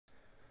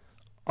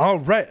All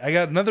right, I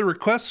got another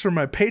request from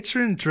my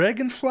patron,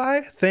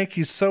 Dragonfly. Thank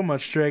you so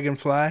much,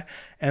 Dragonfly.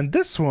 And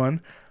this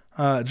one,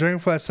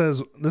 Dragonfly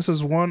says, this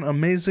is one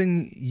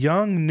amazing,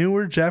 young,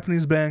 newer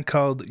Japanese band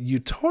called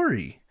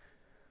Yutori.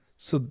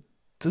 So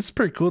this is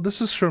pretty cool.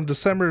 This is from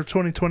December of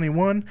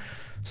 2021.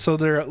 So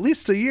they're at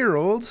least a year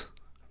old,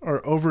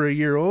 or over a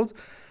year old.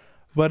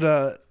 But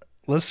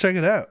let's check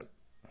it out.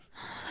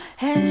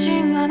 返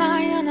信がな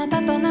いあな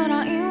たとの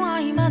LINE は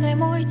今で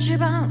も一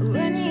番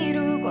上にい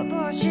るこ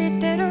とを知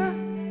ってる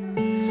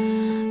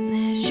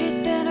ねえ知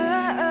ってる私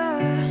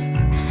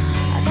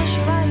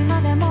は今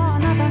でもあ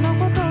なたの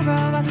こと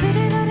が忘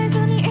れられ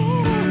ずにいる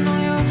の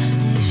よね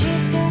え知っ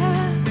てる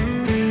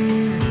ね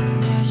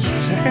え知っ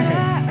てる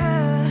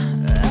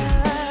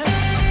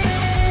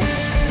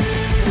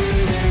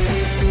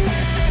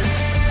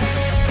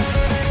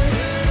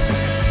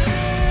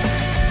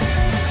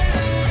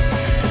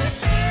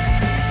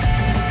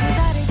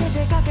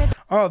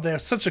Oh, they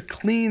have such a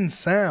clean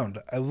sound.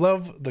 I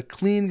love the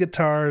clean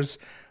guitars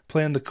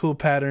playing the cool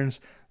patterns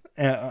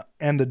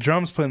and the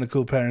drums playing the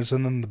cool patterns.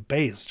 And then the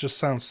bass just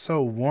sounds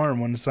so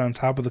warm when it's on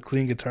top of the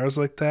clean guitars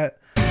like that.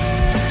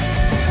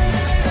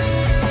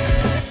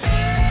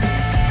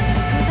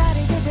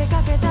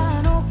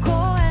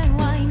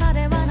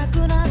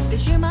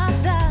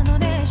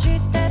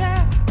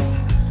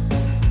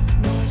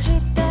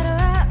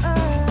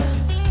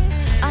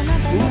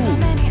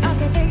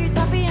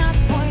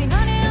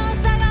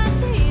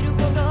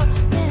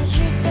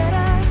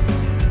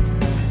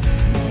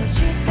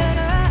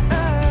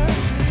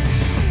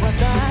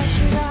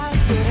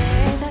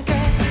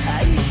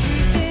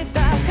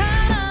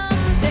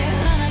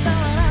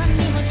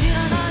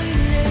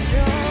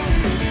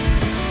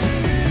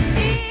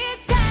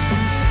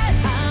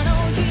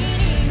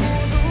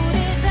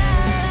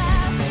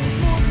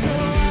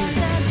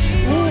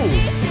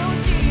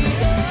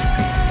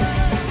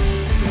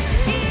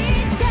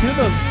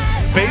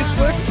 Bass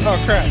licks?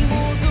 Oh crap.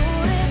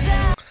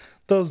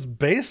 Those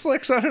bass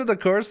licks under the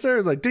chorus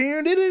there, like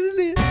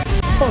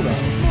hold on.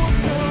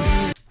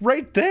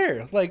 Right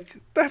there. Like,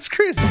 that's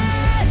crazy.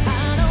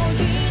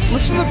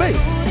 Listen to the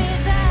bass.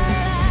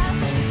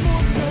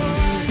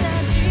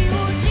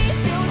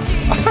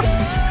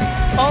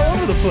 All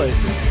over the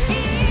place.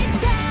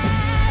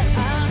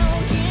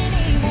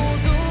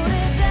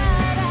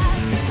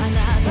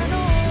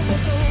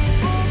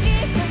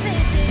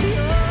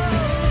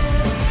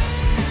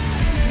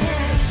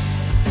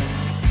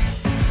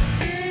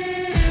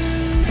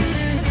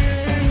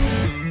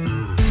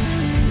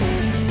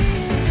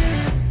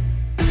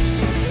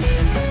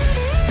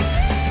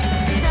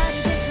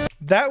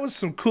 That was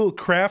some cool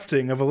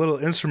crafting of a little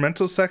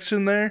instrumental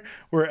section there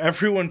where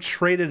everyone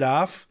traded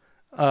off.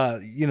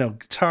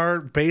 Guitar,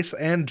 bass,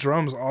 and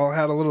drums all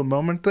had a little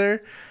moment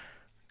there.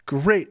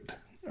 Great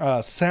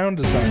sound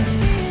design.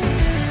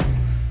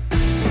 The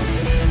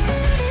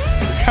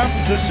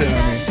composition,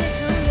 I mean.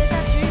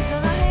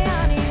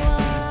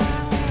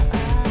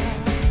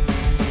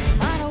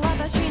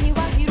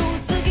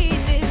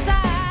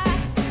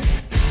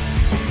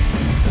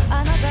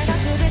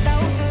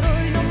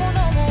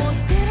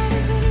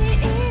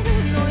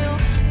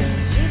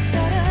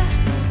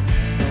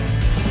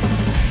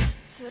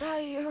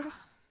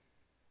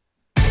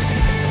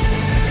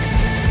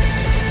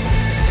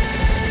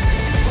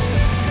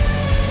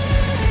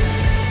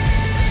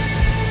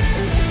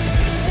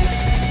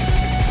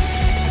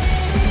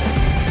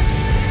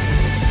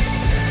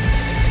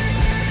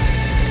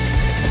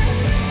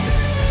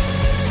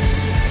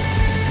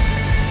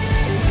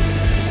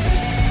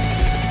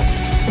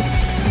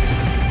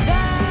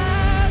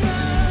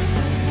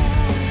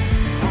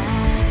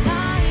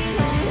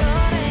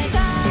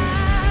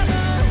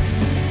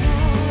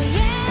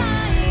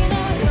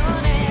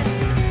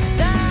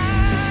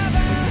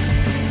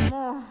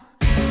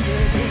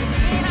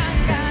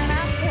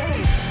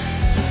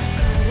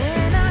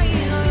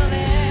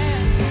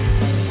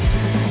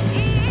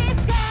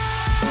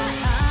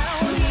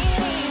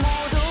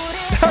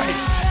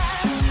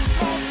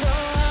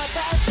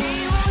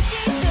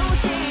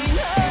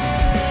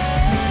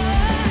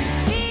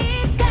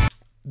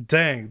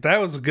 Dang, that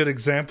was a good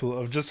example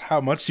of just how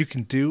much you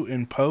can do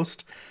in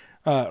post.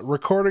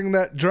 Recording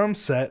that drum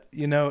set,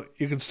 you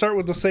can start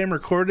with the same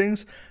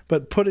recordings,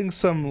 but putting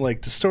some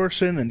like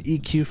distortion and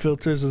EQ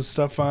filters and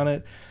stuff on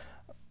it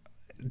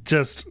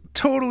just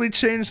totally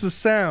changed the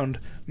sound,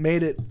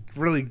 made it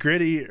really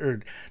gritty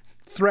or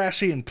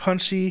thrashy and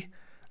punchy.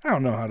 I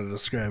don't know how to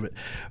describe it,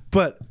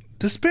 but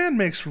this band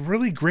makes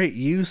really great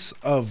use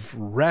of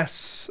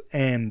rests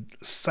and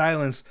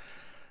silence,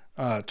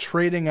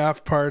 trading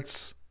off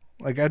parts.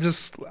 Like, I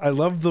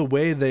love the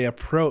way they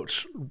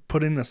approach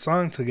putting the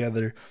song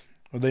together,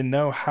 where they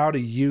know how to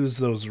use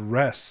those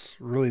rests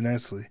really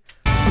nicely.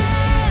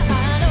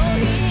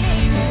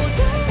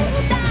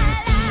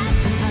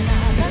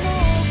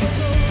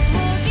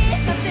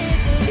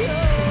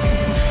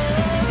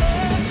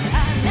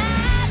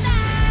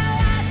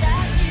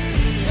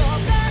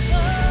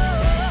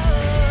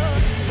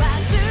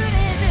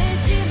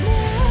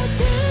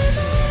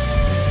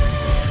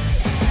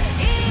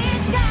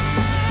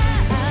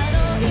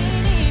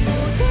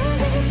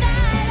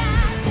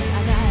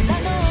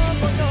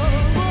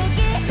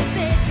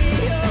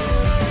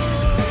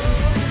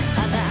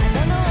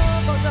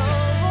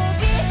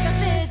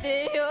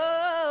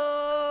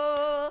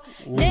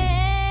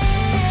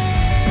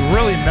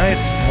 Really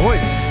nice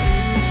voice.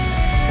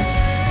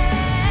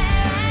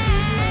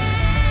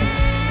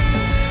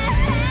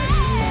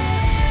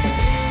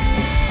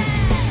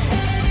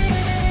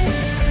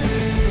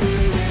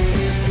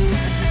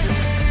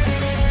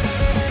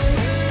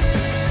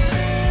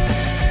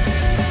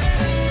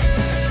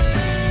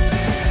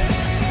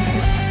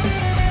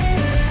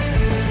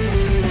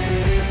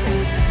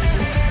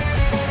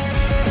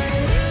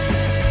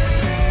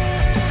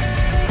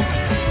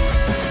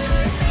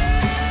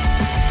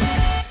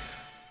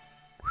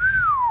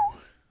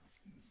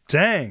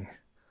 Dang.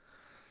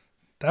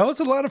 That was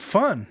a lot of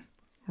fun.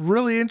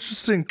 Really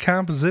interesting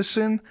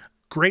composition.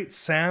 Great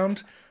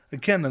sound.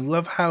 Again, I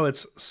love how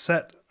it's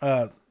set.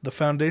 The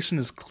foundation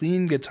is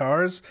clean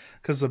guitars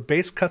because the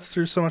bass cuts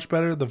through so much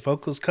better. The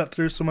vocals cut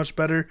through so much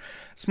better.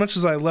 As much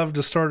as I love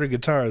distorted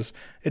guitars,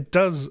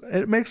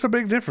 it makes a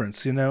big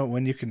difference,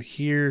 when you can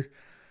hear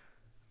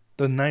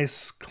the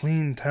nice,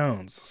 clean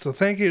tones. So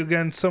thank you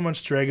again so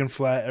much,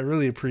 Dragonfly. I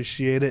really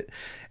appreciate it.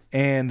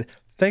 And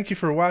thank you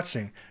for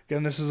watching.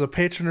 Again, this is a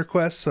patron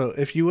request, so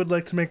if you would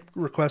like to make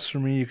requests for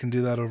me, you can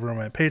do that over on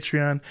my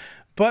Patreon.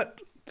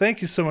 But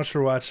thank you so much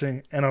for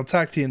watching, and I'll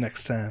talk to you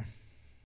next time.